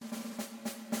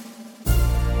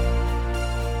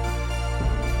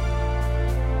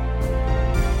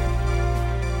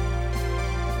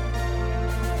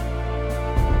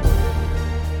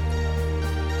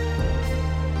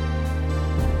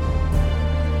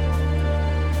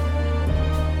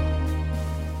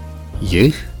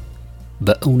ይህ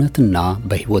በእውነትና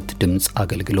በሕይወት ድምጽ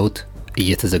አገልግሎት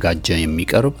እየተዘጋጀ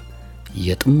የሚቀርብ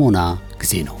የጥሞና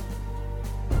ጊዜ ነው።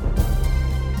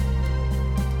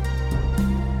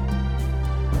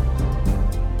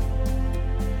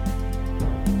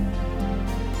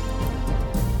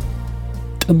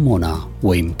 ጥሞና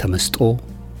ወይም ተመስጦ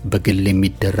በግል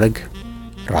የሚደረግ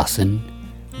ራስን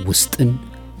ውስጥን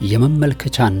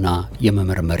የመመልከቻና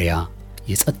የመመርመሪያ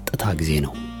የጸጥታ ጊዜ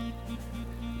ነው።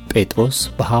 ጴጥሮስ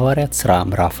በሐዋርያት ሥራ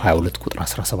ምዕራፍ 22 ቁጥር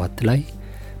 17 ላይ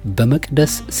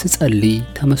በመቅደስ ስጸልይ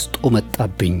ተመስጦ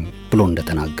መጣብኝ ብሎ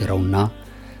እንደተናገረውና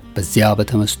በዚያ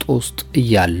በተመስጦ ውስጥ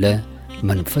እያለ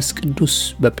መንፈስ ቅዱስ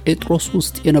በጴጥሮስ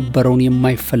ውስጥ የነበረውን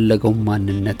የማይፈለገው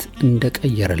ማንነት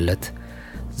እንደቀየረለት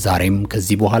ዛሬም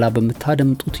ከዚህ በኋላ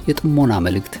በመታደምጡት የጥሞና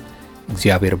መልእክት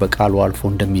እግዚአብሔር በቃሉ አልፎ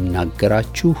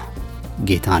እንደሚናገራችሁ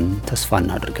ጌታን ተስፋ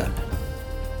እናደርጋለን።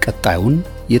 ቀጣዩን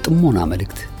የጥሞና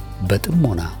መልእክት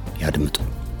በጥሞና ያድምጡ።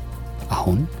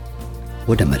 አሁን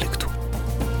ወደ መልእክቱ።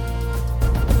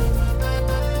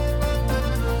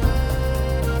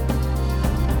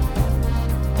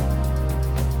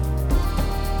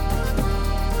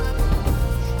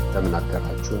 እንደምን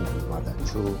አደራችሁ፣ እንደምን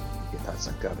ዋላችሁ። ጌታ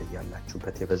ጸጋ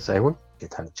በያላችሁበት የበዛ ይሁን።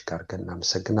 ጌታን እጅግ አድርገን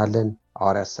እናመሰግናለን።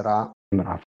 ሐዋርያት ሥራ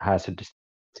ምዕራፍ 26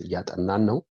 እያጠናን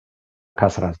ነው።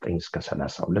 ከ19 እስከ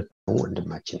 32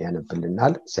 ወንድማችን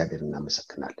ያነብልናል። እግዚአብሔር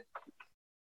እናመሰግናለን።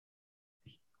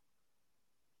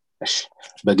 እሺ፣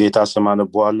 በጌታ ስም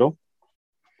አነብዋለሁ።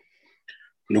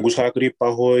 ንጉሥ አግሪጳ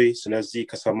ሆይ፣ ስለዚህ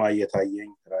ከሰማይ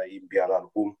የታየኝ ራእይ እምቢ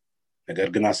አላልኩም። ነገር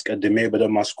ግን አስቀድሜ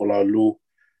በደማስቆ ላሉ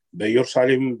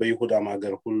በኢየሩሳሌም በይሁዳም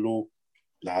ሀገር ሁሉ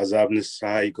ለአሕዛብ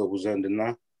ንስሐ ይገቡ ዘንድና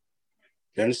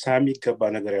ለንስሐ የሚገባ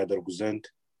ነገር ያደርጉ ዘንድ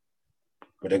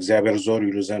ወደ እግዚአብሔር ዞር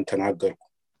ይሉ ዘንድ ተናገርኩ።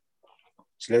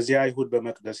 ስለዚህ አይሁድ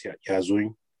በመቅደስ ያዙኝ፣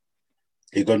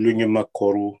 ሊገሉኝ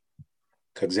መከሩ።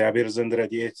 ከእግዚአብሔር ዘንድ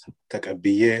ረድኤት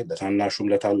ተቀብዬ ለታናሹም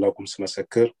ለታላቁም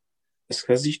ስመሰክር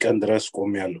እስከዚህ ቀን ድረስ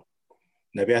ቆሜያለሁ።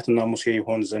 ነቢያትና ሙሴ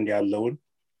ይሆን ዘንድ ያለውን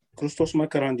ክርስቶስ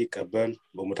መከራ እንዲቀበል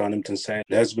በሙታንም ትንሣኤ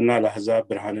ለሕዝብና ለአሕዛብ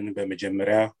ብርሃንን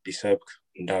በመጀመሪያ ሊሰብክ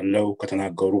እንዳለው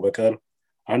ከተናገሩ በቀር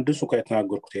አንድን እንኳ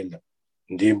የተናገርኩት የለም።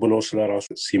 እንዲህም ብሎ ስለ ራሱ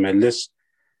ሲመልስ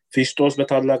ፊስጦስ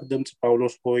በታላቅ ድምፅ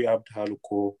ጳውሎስ ሆይ አብድሃል እኮ፣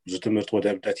 ብዙ ትምህርት ወደ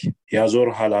እብደት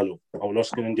ያዞርሃል አለው። ጳውሎስ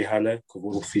ግን እንዲህ አለ፣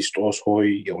 ክቡር ፊስጦስ ሆይ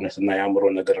የእውነትና የአእምሮ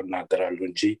ነገር እናገራለሁ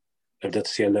እንጂ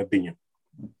እብደትስ የለብኝም።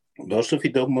 በእርሱ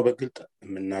ፊት ደግሞ በግልጥ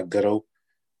የምናገረው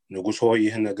ንጉሥ ሆይ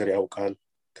ይህን ነገር ያውቃል።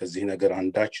 ከዚህ ነገር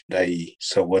አንዳች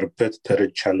እንዳይሰወርበት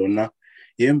ተረድቻለሁና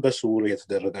ይህም በስውር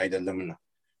የተደረገ አይደለምና።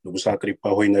 ንጉሥ አግሪጳ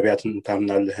ሆይ ነቢያትን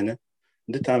ታምናለህን?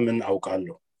 እንድታምን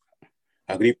አውቃለሁ።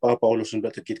 አግሪጳ ጳውሎስን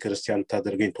በጥቂት ክርስቲያን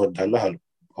ታደርገኝ ትወዳለህ አለው።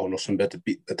 ጳውሎስን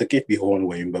በጥቂት ቢሆን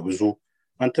ወይም በብዙ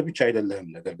አንተ ብቻ አይደለህም፣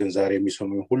 ነገር ግን ዛሬ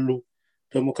የሚሰሙኝ ሁሉ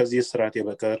ደግሞ ከዚህ እስራቴ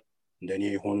በቀር እንደኔ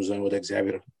የሆኑ ዘንድ ወደ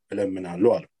እግዚአብሔር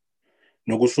እለምናለሁ አለው።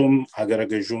 ንጉሡም አገረ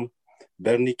ገዡም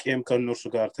በርኒቄም ከእነርሱ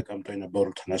ጋር ተቀምጠው የነበሩ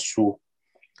ተነሱ፣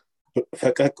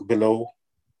 ፈቀቅ ብለው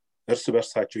እርስ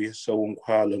በርሳቸው ይህ ሰው እንኳ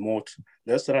ለሞት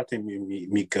ለእስራት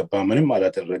የሚገባ ምንም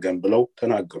አላደረገም ብለው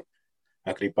ተናገሩ።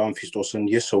 አግሪጳም ፊስጦስን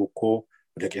ይህ ሰው እኮ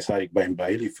ወደ ቄሳር ይግባኝ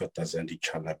ባይል ይፈታ ዘንድ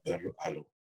ይቻል ነበር አለው።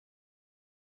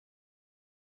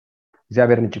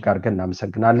 እግዚአብሔርን እጅግ አድርገን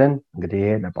እናመሰግናለን። እንግዲህ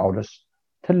ለጳውሎስ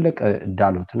ትልቅ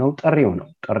ዳሎት ነው፣ ጥሪው ነው።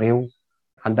 ጥሪው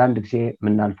አንዳንድ ጊዜ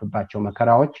የምናልፍባቸው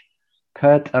መከራዎች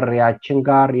ከጥሪያችን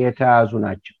ጋር የተያያዙ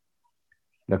ናቸው።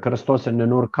 ለክርስቶስ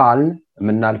እንኑር ካልን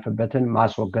የምናልፍበትን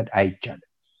ማስወገድ አይቻልም።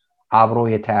 አብሮ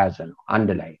የተያያዘ ነው፣ አንድ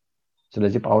ላይ።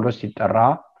 ስለዚህ ጳውሎስ ሲጠራ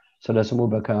ስለ ስሙ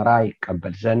በከራ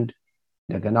ይቀበል ዘንድ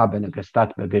እንደገና በነገስታት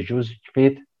በገዢዎች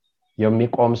ፊት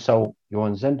የሚቆም ሰው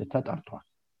ይሆን ዘንድ ተጠርቷል።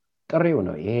 ጥሪው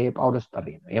ነው፣ ይሄ ጳውሎስ ጥሪ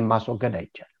ነው። የማስወገድ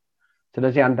አይቻልም።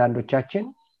 ስለዚህ አንዳንዶቻችን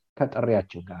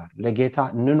ከጥሪያችን ጋር ለጌታ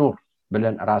እንኑር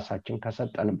ብለን ራሳችን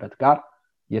ከሰጠንበት ጋር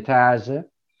የተያያዘ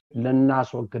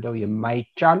ልናስወግደው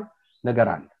የማይቻል ነገር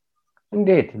አለ።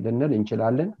 እንዴት ልንል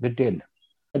እንችላለን? ግድ የለም።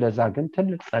 ለዛ ግን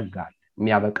ትልቅ ጸጋ አለ፣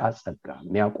 የሚያበቃ ጸጋ፣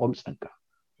 የሚያቆም ጸጋ፣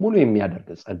 ሙሉ የሚያደርግ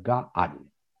ጸጋ አለ።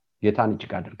 ጌታን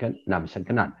እጅግ አድርገን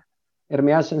እናመሰግናለን።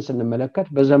 ኤርምያስን ስንመለከት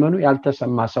በዘመኑ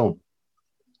ያልተሰማ ሰው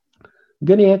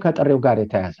ግን ይሄ ከጥሪው ጋር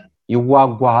የተያያዘ ነው።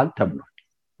 ይዋጓል ተብሏል፣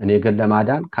 እኔ ግን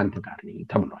ለማዳን ካንተ ጋር ነኝ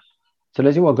ተብሏል።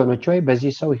 ስለዚህ ወገኖች ሆይ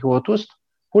በዚህ ሰው ህይወት ውስጥ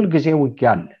ሁልጊዜ ውጊያ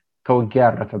አለ፣ ከውጊያ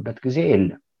ያረፈበት ጊዜ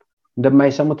የለም።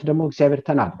 እንደማይሰሙት ደግሞ እግዚአብሔር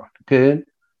ተናግሯል፣ ግን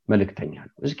መልእክተኛ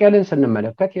ነው። ሕዝቅኤልን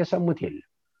ስንመለከት የሰሙት የለም።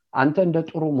 አንተ እንደ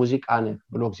ጥሩ ሙዚቃ ነህ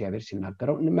ብሎ እግዚአብሔር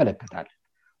ሲናገረው እንመለከታለን።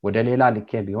 ወደ ሌላ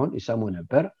ልኬ ቢሆን ይሰሙ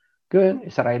ነበር፣ ግን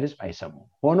እስራኤል ሕዝብ አይሰሙም።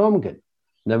 ሆኖም ግን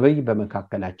ነብይ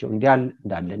በመካከላቸው እንዳለ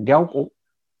እንዲያውቁ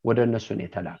ወደ እነሱ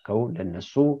የተላከው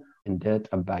ለነሱ እንደ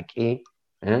ጠባቂ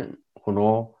ሆኖ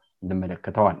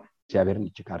እንመለከተዋለን። እግዚአብሔርን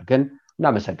እጅግ አድርገን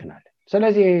እናመሰግናለን።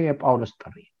 ስለዚህ የጳውሎስ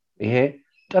ጥሪ ይሄ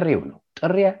ጥሪው ነው።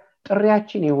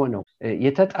 ጥሪያችን የሆነው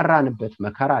የተጠራንበት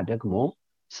መከራ ደግሞ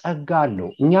ጸጋ አለው።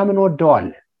 እኛ ምን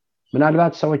ወደዋለን።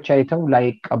 ምናልባት ሰዎች አይተው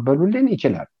ላይቀበሉልን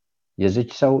ይችላል።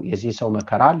 የዚህ ሰው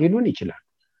መከራ ሊሉን ይችላል።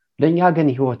 ለኛ ግን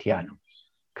ህይወት ያ ነው።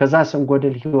 ከዛ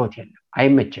ስንጎድል ህይወት የለም።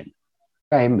 አይመቸን።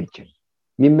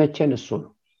 የሚመቸን እሱ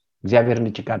ነው። እግዚአብሔርን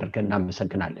እጅግ አድርገን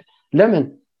እናመሰግናለን። ለምን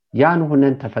ያን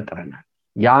ሆነን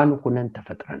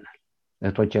ተፈጥረናል።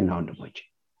 እህቶቼና ወንድሞቼ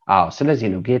ስለዚህ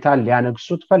ነው ጌታን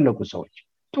ሊያነግሱት ፈለጉ ሰዎች።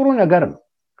 ጥሩ ነገር ነው።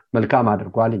 መልካም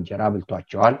አድርጓል። እንጀራ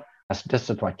ብልቷቸዋል፣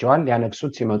 አስደስቷቸዋል።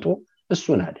 ሊያነግሱት ሲመጡ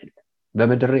እሱን አይደለም።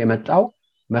 በምድር የመጣው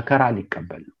መከራ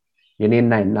ሊቀበል ነው።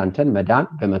 የኔና የናንተን መዳን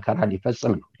በመከራ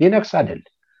ሊፈጽም ነው፣ ሊነግስ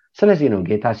አይደለም። ስለዚህ ነው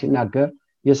ጌታ ሲናገር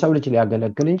የሰው ልጅ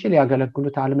ሊያገለግል እንጂ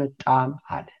ሊያገለግሉት አልመጣም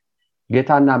አለ።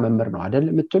 ጌታና መምህር ነው አይደል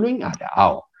የምትሉኝ አለ።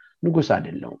 ንጉስ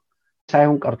አይደለም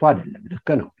ሳይሆን ቀርቶ አይደለም። ልክ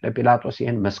ነው። ለጲላጦስ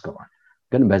ይሄን መስክሯል።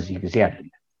 ግን በዚህ ጊዜ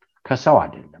አይደለም፣ ከሰው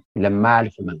አይደለም፣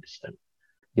 ለማያልፍ መንግስት ነው።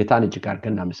 ጌታን እጅግ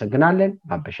አድርገን እናመሰግናለን።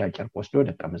 ማበሻ ጨርቅ ወስዶ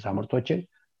ደቀ መዛሙርቶችን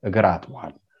እግር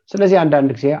አጥቧል። ስለዚህ አንዳንድ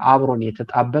ጊዜ አብሮን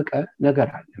የተጣበቀ ነገር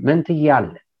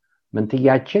አለ።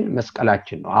 መንትያችን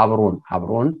መስቀላችን ነው።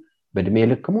 አብሮን በእድሜ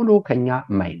ልክ ሙሉ ከኛ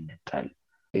የማይነጠል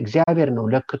እግዚአብሔር ነው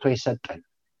ለክቶ የሰጠን።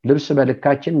 ልብስ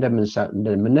በልካችን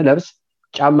እንደምንለብስ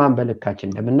ጫማን በልካችን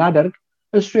እንደምናደርግ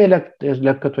እሱ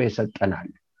ለክቶ የሰጠናል፣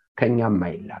 ከኛ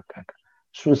የማይላቀቅ።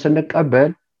 እሱን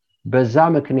ስንቀበል በዛ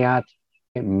ምክንያት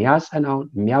የሚያጸናውን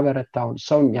የሚያበረታውን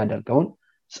ሰው የሚያደርገውን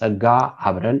ጸጋ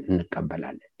አብረን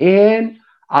እንቀበላለን። ይሄን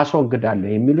አስወግዳለሁ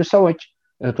የሚሉ ሰዎች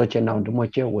እህቶቼና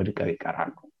ወንድሞቼ ወድቀው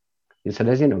ይቀራሉ።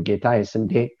 ስለዚህ ነው ጌታ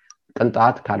የስንዴ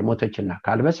ቅንጣት ካልሞተችና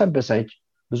ካልበሰበሰች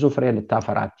ብዙ ፍሬ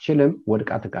ልታፈራ አትችልም፣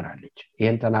 ወድቃ ትቀራለች።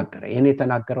 ይሄን ተናገረ። ይሄን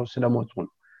የተናገረው ስለሞቱ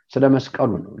ነው፣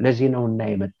 ስለመስቀሉ ነው። ለዚህ ነውና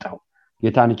የመጣው።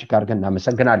 ጌታን እጅግ አድርገን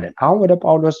እናመሰግናለን። አሁን ወደ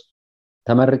ጳውሎስ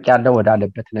ተመርቄያለሁ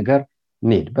ወዳለበት ነገር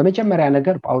እንሂድ። በመጀመሪያ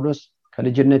ነገር ጳውሎስ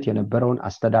ከልጅነት የነበረውን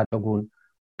አስተዳደጉን፣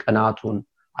 ቅናቱን፣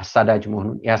 አሳዳጅ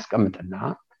መሆኑን ያስቀምጥና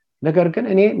ነገር ግን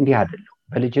እኔ እንዲህ አይደለም፣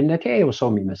 በልጅነቴ ሰው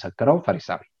የሚመሰክረው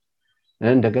ፈሪሳዊ፣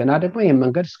 እንደገና ደግሞ ይሄን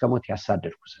መንገድ እስከ ሞት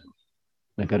ያሳደድኩ ሰው፣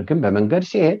 ነገር ግን በመንገድ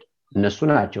ሲሄድ እነሱ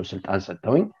ናቸው ስልጣን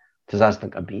ሰጥተውኝ ትእዛዝ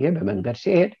ተቀብዬ በመንገድ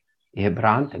ሲሄድ ይሄ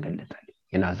ብርሃን ተገለጠልኝ፣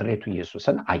 የናዝሬቱ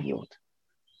ኢየሱስን አየሁት፣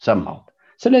 ሰማሁት።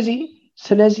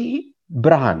 ስለዚህ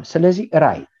ብርሃን፣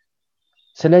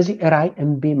 ስለዚህ ራይ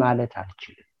እምቢ ማለት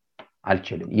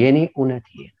አልችልም። የኔ እውነት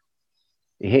ይሄ ነው።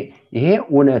 ይሄ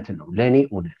እውነት ነው፣ ለኔ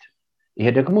እውነት ነው። ይሄ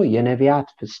ደግሞ የነቢያት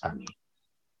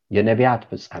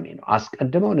ፍጻሜ ነው።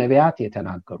 አስቀድመው ነቢያት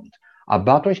የተናገሩት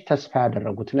አባቶች ተስፋ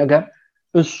ያደረጉት ነገር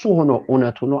እሱ ሆኖ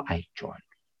እውነት ሆኖ አይቼዋለሁ።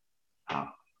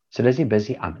 ስለዚህ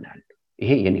በዚህ አምናለሁ፣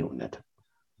 ይሄ የኔ እውነት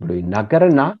ብሎ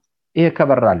ይናገርና ይሄ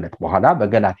ከበራለት በኋላ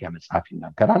በገላትያ መጽሐፍ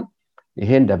ይናገራል።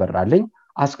 ይሄ እንደበራልኝ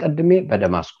አስቀድሜ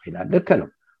በደማስቆ ይላል። ልክ ነው።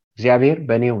 እግዚአብሔር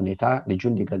በእኔ ሁኔታ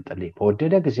ልጁን ሊገልጥልኝ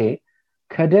በወደደ ጊዜ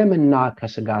ከደምና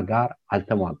ከስጋ ጋር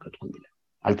አልተሟገጥኩም ይላል፣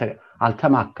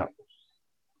 አልተማከርኩም።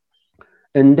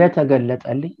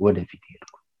 እንደተገለጠልኝ ወደፊት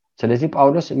ሄድኩ። ስለዚህ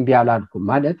ጳውሎስ እምቢ አላልኩም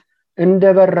ማለት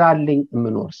እንደበራልኝ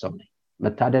የምኖር ሰው ነኝ።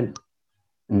 መታደል ነው።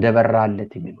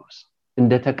 እንደበራለት የሚኖር ሰው፣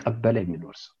 እንደተቀበለ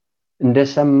የሚኖር ሰው፣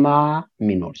 እንደሰማ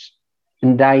የሚኖር ሰው፣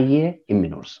 እንዳየ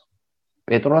የሚኖር ሰው።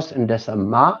 ጴጥሮስ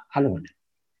እንደሰማ አልሆነም።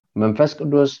 መንፈስ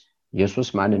ቅዱስ ኢየሱስ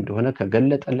ማን እንደሆነ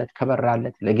ከገለጠለት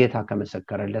ከበራለት ለጌታ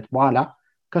ከመሰከረለት በኋላ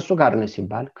ከሱ ጋር ነው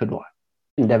ሲባል ክዷል።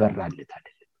 እንደበራለት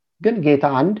አይደለም። ግን ጌታ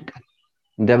አንድ ቀን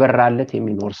እንደበራለት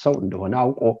የሚኖር ሰው እንደሆነ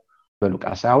አውቆ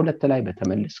በሉቃስ 22 ላይ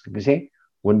በተመለስክ ጊዜ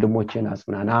ወንድሞችን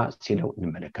አጽናና ሲለው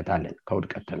እንመለከታለን።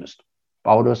 ከውድቀት ተነስቶ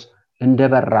ጳውሎስ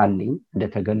እንደበራልኝ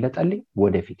እንደተገለጠልኝ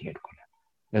ወደፊት ሄድኩላል።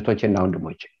 እህቶቼና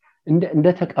ወንድሞቼ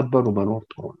እንደተቀበሉ መኖር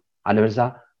ጥሩ ነው። አለበለዚያ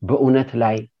በእውነት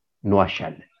ላይ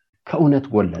እንዋሻለን፣ ከእውነት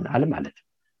ጎለናል ማለት ነው።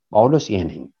 ጳውሎስ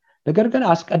ይሄን ነገር ግን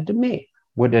አስቀድሜ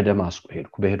ወደ ደማስቆ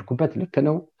ሄድኩ። በሄድኩበት ልክ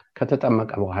ነው።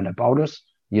 ከተጠመቀ በኋላ ጳውሎስ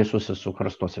ኢየሱስ እሱ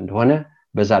ክርስቶስ እንደሆነ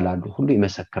በዛ ላሉ ሁሉ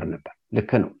ይመሰክር ነበር።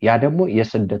 ልክ ነው። ያ ደግሞ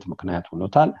የስደት ምክንያት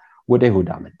ሆኖታል። ወደ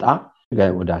ይሁዳ መጣ።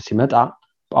 ወደ ሲመጣ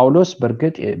ጳውሎስ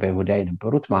በርግጥ በይሁዳ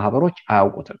የነበሩት ማህበሮች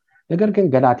አያውቁትም። ነገር ግን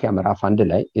ገላትያ ምዕራፍ 1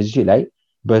 ላይ እዚህ ላይ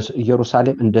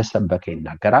በኢየሩሳሌም እንደሰበከ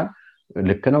ይናገራል።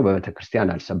 ልክ ነው።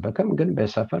 በቤተክርስቲያን አልሰበከም፣ ግን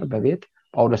በሰፈር በቤት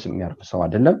ጳውሎስ የሚያርፍ ሰው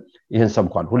አይደለም። ይሄን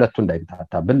ሰምኳል። ሁለቱ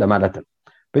እንዳይታታብን ለማለት ነው።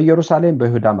 በኢየሩሳሌም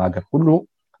በይሁዳ ሀገር ሁሉ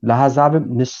ለአሕዛብም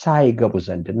ንስሐ ይገቡ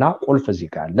ዘንድና ቁልፍ እዚህ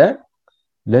ጋር አለ፣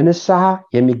 ለንስሐ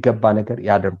የሚገባ ነገር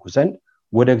ያደርጉ ዘንድ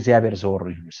ወደ እግዚአብሔር ዘወር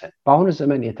ይሉ ዘንድ። በአሁኑ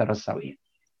ዘመን የተረሳው ይሄ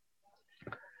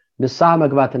ንስሐ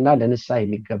መግባትና ለንስሐ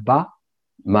የሚገባ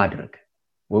ማድረግ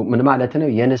ምን ማለት ነው?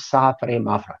 የንስሐ ፍሬ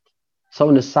ማፍራት። ሰው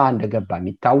ንስሐ እንደገባ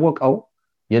የሚታወቀው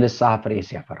የንስሐ ፍሬ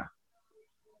ሲያፈራ።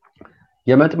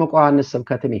 የመጥምቁ ዮሐንስ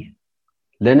ስብከትም ይሄ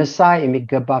ለንስሐ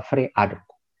የሚገባ ፍሬ አድርጉ።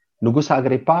 ንጉሥ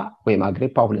አግሪጳ ወይም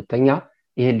አግሪጳ ሁለተኛ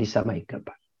ይሄን ሊሰማ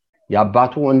ይገባል።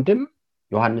 የአባቱ ወንድም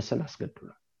ዮሐንስን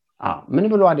አስገድሏል። ምን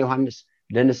ብሏል ዮሐንስ?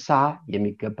 ለንስሐ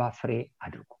የሚገባ ፍሬ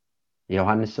አድርጉ።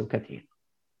 የዮሐንስ ስብከት ይሄ ነው።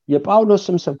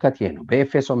 የጳውሎስም ስብከት ይሄ ነው።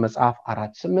 በኤፌሶን መጽሐፍ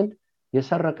 4:8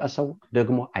 የሰረቀ ሰው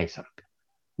ደግሞ አይሰርቅ፣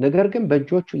 ነገር ግን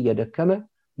በእጆቹ እየደከመ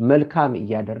መልካም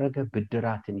እያደረገ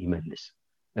ብድራትን ይመልስ።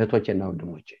 እህቶቼና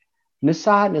ወንድሞቼ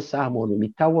ንስሐ መሆኑ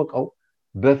የሚታወቀው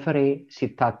በፍሬ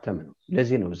ሲታተም ነው።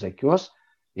 ለዚህ ነው ዘኪዮስ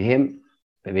ይሄም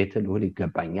በቤት ልሁን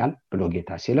ይገባኛል ብሎ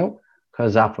ጌታ ሲለው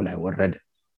ከዛፉ ላይ ወረደ።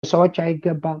 ሰዎች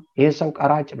አይገባም ይሄ ሰው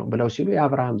ቀራጭ ነው ብለው ሲሉ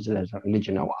የአብርሃም ልጅ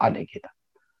ነው አለ ጌታ።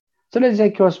 ስለዚህ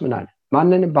ዘኪዮስ ምን አለ?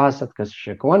 ማንንም በሐሰት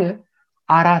ከስሼ ከሆነ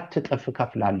 4 እጥፍ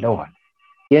ከፍላለሁ አለ።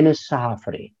 የንስሐ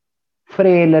ፍሬ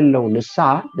የሌለው ንስሐ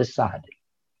አይደለም።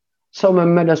 ሰው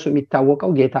መመለሱ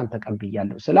የሚታወቀው ጌታን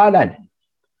ተቀብያለሁ ስላለ አይደለም።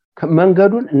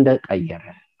 መንገዱን እንደቀየረ፣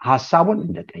 ሐሳቡን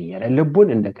እንደቀየረ፣ ልቡን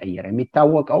እንደቀየረ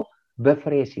የሚታወቀው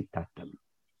በፍሬ ሲታተም ነው።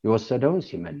 የወሰደውን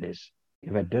ሲመልስ፣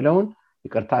 የበደለውን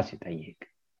ይቅርታ ሲጠይቅ፣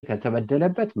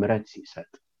 ከተበደለበት ምሕረት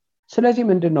ሲሰጥ። ስለዚህ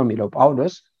ምንድነው የሚለው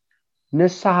ጳውሎስ?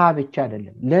 ንስሐ ብቻ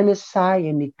አይደለም ለንስሐ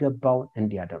የሚገባውን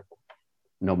እንዲያደርጉ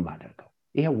ነው ማደርገው።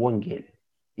 ይሄ ወንጌል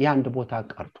አንድ ቦታ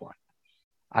ቀርቷል።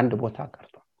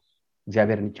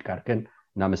 እግዚአብሔርን እጅግ አድርገን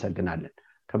እናመሰግናለን።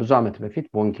 ከብዙ ዓመት በፊት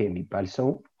ቦንኬ የሚባል ሰው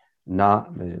እና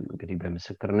እንግዲህ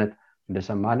በምስክርነት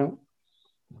እንደሰማነው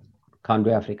ከአንዱ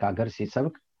የአፍሪካ ሀገር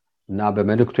ሲሰብክ እና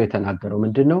በመልእክቱ የተናገረው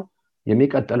ምንድነው?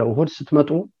 የሚቀጥለው እሁድ ስትመጡ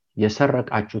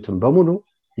የሰረቃችሁትን በሙሉ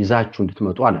ይዛችሁ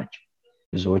እንድትመጡ አላቸው።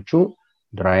 ብዙዎቹ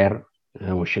ድራየር፣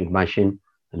 ዋሽንግ ማሽን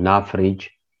እና ፍሪጅ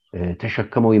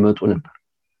ተሸክመው ይመጡ ነበር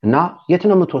እና የት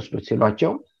ነው የምትወስዱት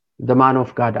ሲሏቸው the man of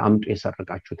God አምጡ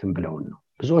የሰረቃችሁትን ብለውን ነው።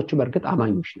 ብዙዎቹ በእርግጥ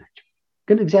አማኞች ናቸው፣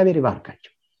 ግን እግዚአብሔር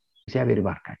ይባርካቸው።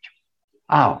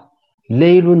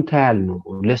 ለይሉን ታያል ነው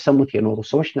ለሰሙት የኖሩ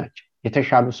ሰዎች ናቸው፣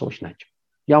 የተሻሉ ሰዎች ናቸው።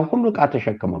 ያን ሁሉ ዕቃ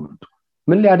ተሸክመው መጡ።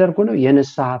 ምን ሊያደርጉ ነው?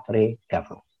 የንስሐ ፍሬ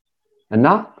ያፈሩ እና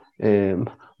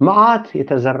ማአት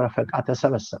የተዘረፈ ዕቃ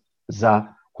ተሰበሰበ እዛ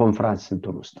ኮንፈረንስ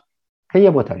እንትን ውስጥ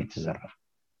ከየቦታው የተዘረፈ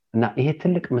እና ይሄ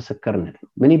ትልቅ ምስክርነት ነው።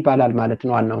 ምን ይባላል ማለት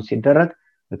ነው? ዋናው ሲደረግ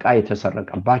ዕቃ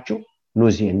የተሰረቀባችሁ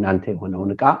ኑዚ እናንተ የሆነውን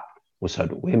ዕቃ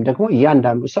ወሰዱ፣ ወይም ደግሞ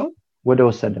እያንዳንዱ ሰው ወደ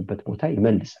ወሰደበት ቦታ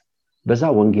ይመልሳል። በዛ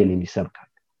ወንጌልን ይሰብካል።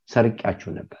 ሰርቂያችሁ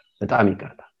ነበር፣ በጣም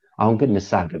ይቅርታ፣ አሁን ግን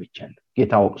ንስሐ ገብቻለሁ፣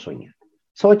 ጌታ ወቅሶኛል።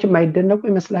 ሰዎች የማይደነቁ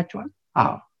ይመስላችኋል?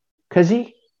 ከዚህ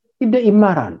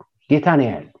ይማራሉ፣ ጌታን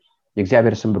ያያሉ።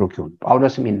 የእግዚአብሔር ስም ብሩክ ይሁን።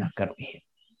 ጳውሎስም ይናገረው ይሄ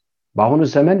በአሁኑ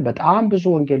ዘመን በጣም ብዙ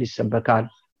ወንጌል ይሰበካል፣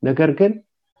 ነገር ግን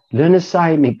ለንስሐ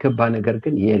የሚገባ ነገር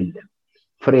ግን የለም፣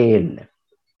 ፍሬ የለም።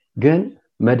 ግን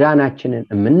መዳናችንን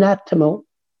የምናትመው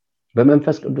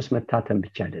በመንፈስ ቅዱስ መታተም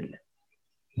ብቻ አይደለም፣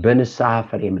 በንስሐ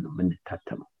ፍሬም ነው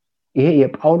የምንታተመው። ይሄ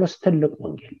የጳውሎስ ትልቅ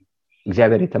ወንጌል።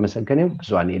 እግዚአብሔር የተመሰገነ ይሁን።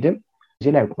 ብዙ አንሄድም፣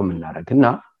 እዚህ ላይ ቆም እናደርግና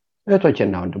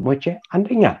እህቶቼና ወንድሞቼ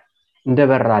አንደኛ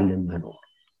እንደበራልን መኖር።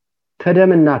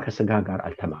 ከደምና ከስጋ ጋር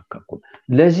አልተማከኩም።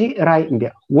 ለዚህ ራይ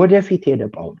ወደፊት ሄደ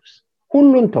ጳውሎስ።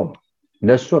 ሁሉን ተው፣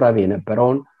 ለሱ ረብ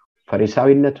የነበረውን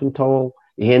ፈሪሳዊነቱን ተው፣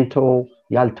 ይሄን ተው፣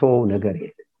 ያልተው ነገር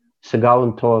የለም።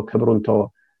 ስጋውን ተው፣ ክብሩን ተው፣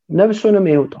 ነፍሱንም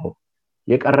ይውጣው፣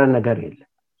 የቀረ ነገር የለም።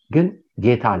 ግን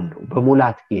ጌታ አለው፣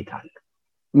 በሙላት ጌታ አለው።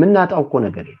 ምናጣው እኮ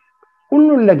ነገር የለም።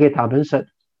 ሁሉን ለጌታ ብንሰጥ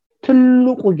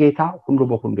ትልቁ ጌታ ሁሉ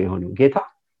በሁሉ የሆነው ጌታ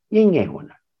የኛ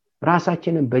ይሆናል።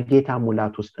 ራሳችንን በጌታ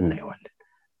ሙላት ውስጥ እናየዋለን።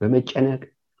 በመጨነቅ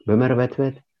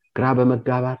በመርበትበት ግራ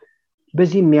በመጋባት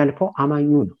በዚህ የሚያልፈው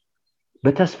አማኙ ነው።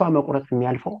 በተስፋ መቁረጥ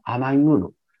የሚያልፈው አማኙ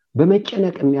ነው።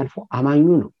 በመጨነቅ የሚያልፈው አማኙ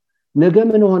ነው። ነገ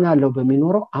ምን ሆናለሁ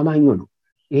በሚኖረው አማኙ ነው።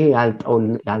 ይሄ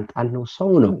ያልጣልነው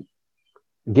ሰው ነው።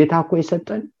 ጌታ እኮ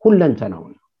የሰጠን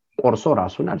ሁለንተናውን ቆርሶ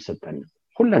ራሱን አልሰጠንም፣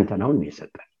 ሁለንተናውን ነው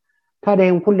የሰጠን። ታዲያ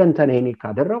ይሄን ሁለንተናዬን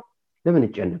ካደረው ለምን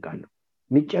እጨነቃለሁ?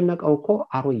 የሚጨነቀው እኮ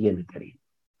አሮዬ ነገር ነው።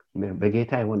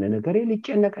 በጌታ የሆነ ነገር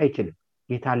ሊጨነቅ አይችልም።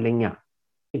 ጌታ አለኛ፣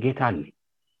 ጌታ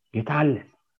አለ።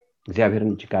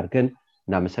 እግዚአብሔርን እጅግ አድርገን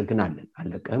እናመሰግናለን።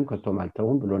 አለቀህም ከቶም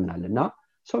አልተውም ብሎናልና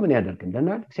ሰው ምን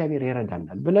ያደርግልናል? እግዚአብሔር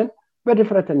ይረዳናል ብለን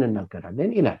በድፍረት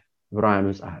እንናገራለን ይላል ዕብራውያኑ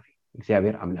ጸሐፊ።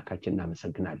 እግዚአብሔር አምላካችን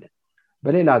እናመሰግናለን።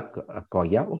 በሌላ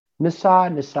አኳያ ንስሐ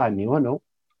የሚሆነው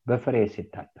በፍሬ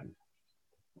ሲታተም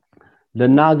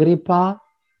ለና አግሪፓ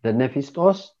ለነ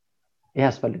ፊስጦስ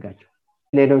ያስፈልጋቸው፣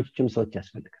 ሌሎችም ሰዎች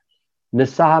ያስፈልጋል።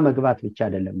 ንስሐ መግባት ብቻ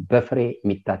አይደለም፣ በፍሬ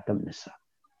የሚታተም ንስሐ።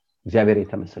 እግዚአብሔር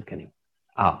የተመሰገነ ይሁን።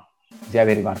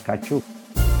 እግዚአብሔር ይባርካችሁ።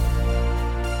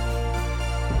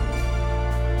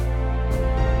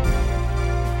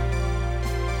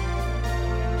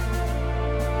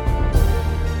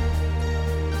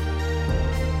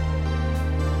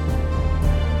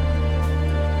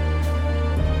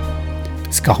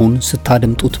 እስካሁን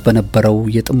ስታደምጡት በነበረው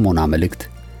የጥሞና መልእክት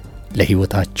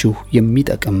ለሕይወታችሁ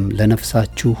የሚጠቅም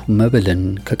ለነፍሳችሁ መብልን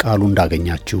ከቃሉ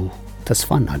እንዳገኛችሁ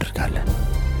ተስፋ እናደርጋለን።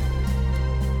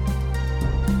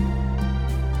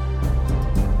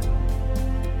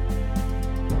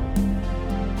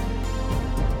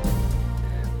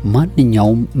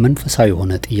 ማንኛውም መንፈሳዊ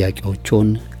የሆነ ጥያቄዎችን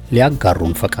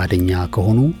ሊያጋሩን ፈቃደኛ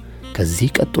ከሆኑ ከዚህ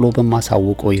ቀጥሎ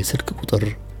በማሳወቀው የስልክ ቁጥር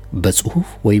በጽሑፍ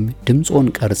ወይም ድምጾን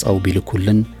ቀርጸው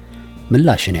ቢልኩልን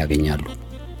ምላሽን ያገኛሉ።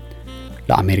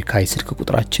 ለአሜሪካ የስልክ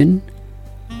ቁጥራችን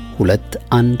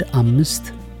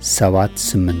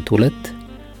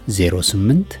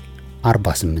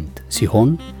 2157820848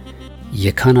 ሲሆን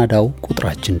የካናዳው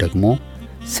ቁጥራችን ደግሞ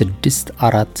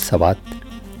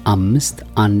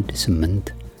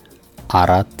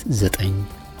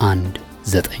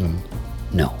 647-518-4919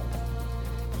 ነው።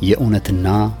 የእውነትና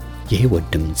የሕይወት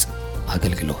ድምጽ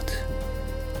አገልግሎት።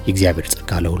 የእግዚአብሔር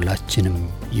ጸጋ ለሁላችንም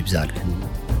ይብዛልን።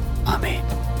 አሜን።